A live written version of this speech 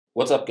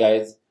What's up,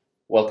 guys?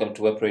 Welcome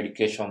to Web Pro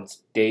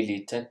Education's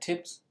daily tech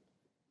tips.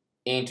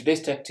 In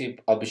today's tech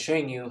tip, I'll be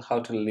showing you how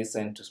to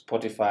listen to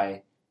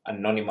Spotify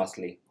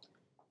anonymously.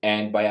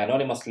 And by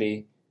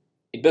anonymously,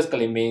 it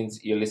basically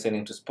means you're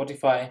listening to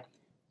Spotify,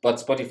 but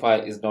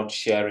Spotify is not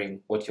sharing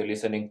what you're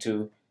listening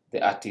to,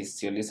 the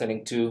artists you're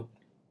listening to,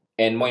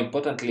 and more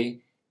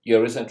importantly,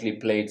 your recently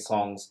played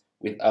songs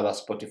with other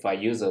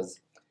Spotify users.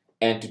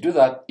 And to do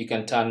that, you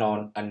can turn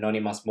on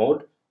anonymous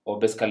mode or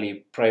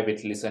basically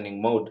private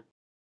listening mode.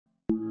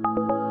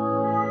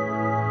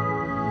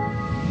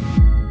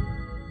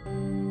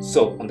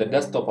 So on the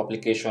desktop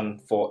application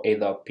for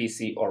either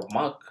PC or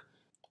Mac,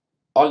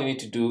 all you need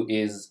to do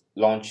is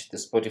launch the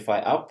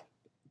Spotify app,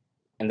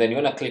 and then you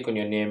want to click on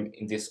your name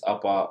in this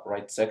upper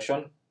right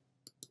section,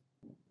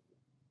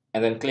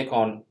 and then click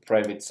on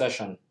private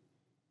session.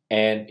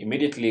 And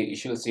immediately you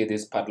should see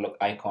this padlock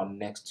icon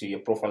next to your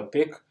profile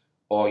pic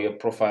or your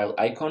profile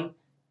icon.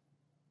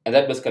 And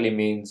that basically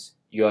means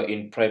you're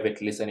in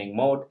private listening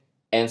mode,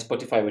 and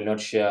Spotify will not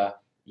share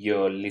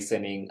your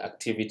listening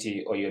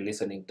activity or your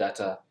listening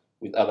data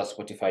with other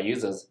Spotify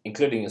users,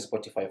 including your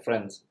Spotify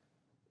friends.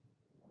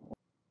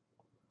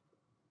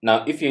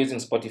 Now, if you're using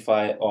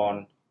Spotify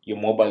on your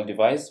mobile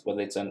device, whether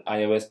it's an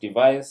iOS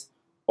device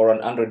or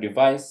an Android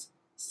device,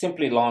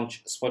 simply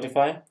launch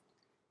Spotify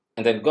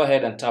and then go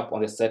ahead and tap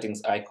on the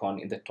settings icon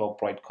in the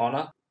top right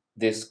corner,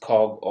 this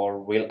cog or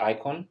wheel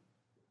icon.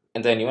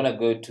 And then you want to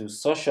go to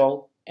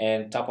social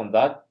and tap on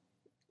that.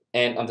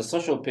 And on the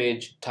social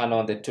page, turn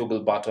on the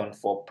toggle button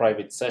for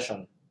private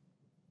session.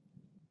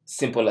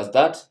 Simple as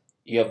that.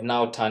 You have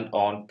now turned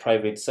on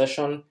private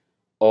session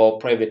or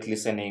private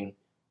listening,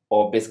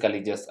 or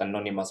basically just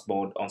anonymous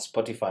mode on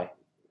Spotify.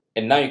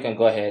 And now you can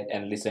go ahead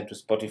and listen to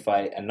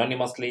Spotify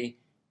anonymously,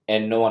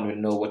 and no one will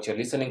know what you're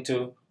listening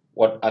to,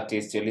 what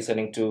artist you're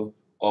listening to,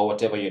 or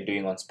whatever you're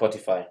doing on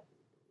Spotify.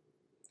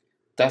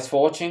 Thanks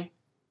for watching.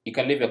 You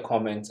can leave your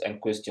comments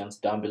and questions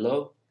down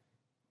below.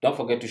 Don't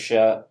forget to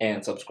share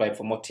and subscribe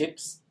for more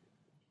tips.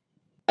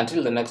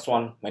 Until the next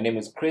one, my name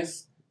is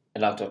Chris,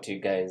 and I'll talk to you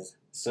guys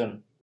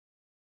soon.